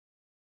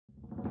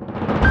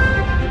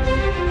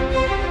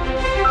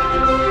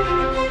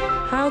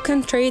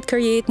can trade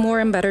create more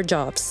and better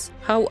jobs?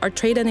 How are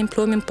trade and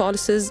employment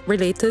policies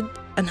related?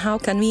 And how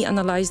can we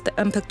analyze the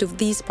impact of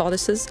these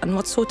policies and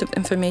what sort of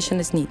information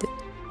is needed?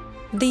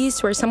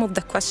 These were some of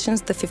the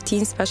questions the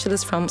 15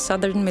 specialists from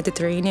southern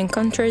Mediterranean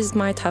countries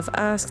might have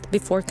asked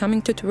before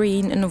coming to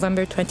Turin in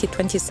November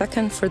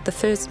 2022 for the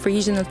first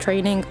regional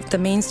training of the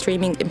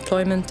Mainstreaming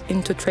Employment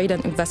into Trade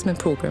and Investment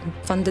program,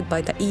 funded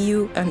by the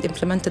EU and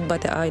implemented by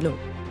the ILO.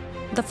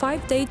 The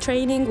 5-day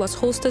training was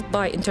hosted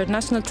by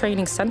International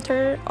Training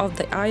Center of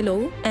the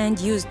ILO and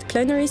used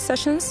plenary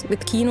sessions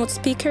with keynote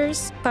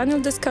speakers, panel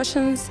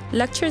discussions,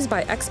 lectures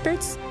by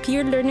experts,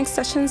 peer learning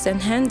sessions, and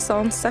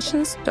hands-on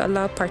sessions to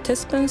allow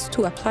participants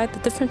to apply the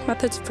different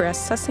methods for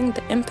assessing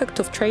the impact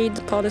of trade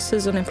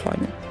policies on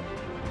employment.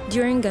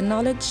 During a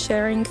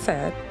knowledge-sharing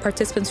fed,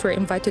 participants were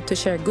invited to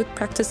share good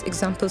practice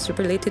examples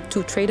related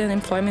to trade and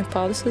employment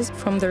policies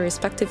from their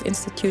respective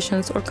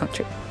institutions or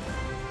country.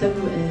 تم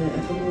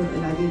حضور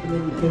العديد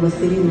من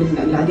الممثلين من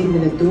العديد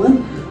من الدول،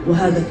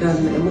 وهذا كان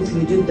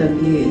مثري جدا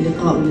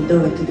للقاء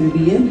وللدورة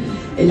التدريبية.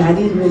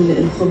 العديد من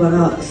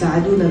الخبراء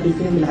ساعدونا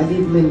بفهم العديد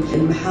من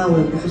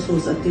المحاور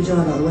بخصوص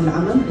التجارة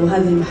والعمل،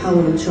 وهذه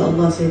المحاور إن شاء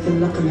الله سيتم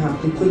نقلها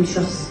لكل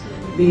شخص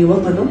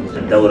بوطنه.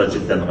 الدورة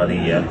جدا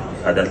غنية،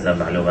 أفادتنا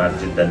معلومات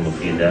جدا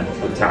مفيدة،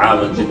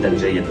 والتعاون جدا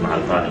جيد مع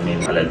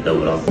القائمين على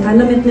الدورة.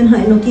 تعلمت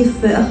منها إنه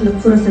كيف أخلق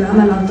فرص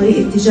العمل عن طريق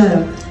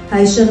التجارة.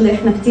 هاي الشغلة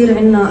إحنا كثير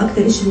عنا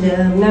أكثر شيء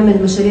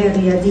بنعمل مشاريع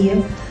ريادية،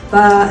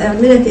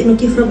 فعملت إنه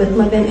كيف ربط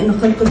ما بين إنه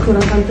خلق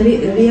الفرص عن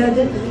طريق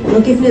الريادة، وإنه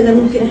كيف نقدر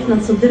ممكن إحنا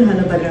نصدرها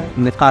لبرا.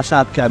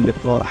 النقاشات كانت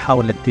بتدور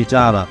حول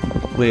التجارة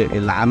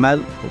والعمل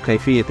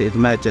وكيفية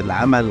إدماج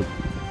العمل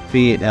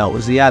في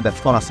وزيادة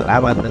فرص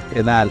العمل من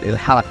خلال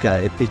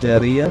الحركة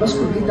التجارية.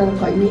 بشكر جدا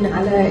القائمين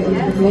على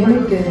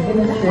البرنامج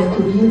هنا في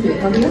تورين في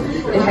إيطاليا.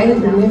 الحقيقة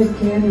البرنامج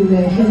كان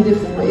هادف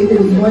وقدر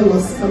إن هو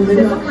يوصل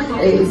لنا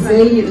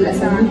إزاي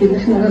الأساليب اللي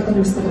إحنا نقدر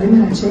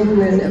نستخدمها عشان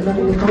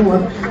نقدر نطور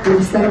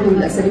ونستخدم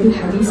الأساليب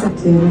الحديثة.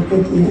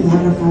 مكنت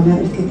نتعرف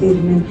على الكثير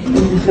من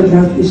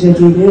الخبرات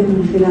الجديدة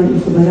من خلال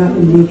الخبراء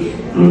اللي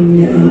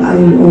من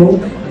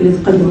ILO اللي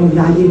تقدموا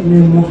بالعديد من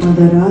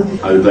المحاضرات.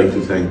 I would like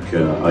to thank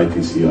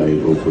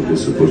ITCILO for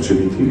this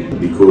opportunity.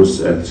 The course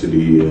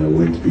actually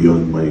went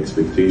beyond my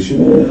expectation.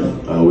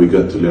 We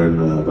got to learn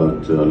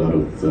about a lot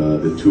of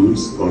the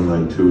tools,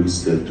 online tools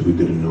that we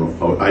didn't know,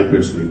 or I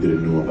personally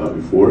didn't know about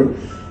before.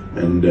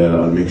 And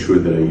I'll make sure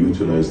that I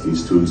utilize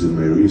these tools in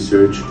my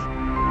research.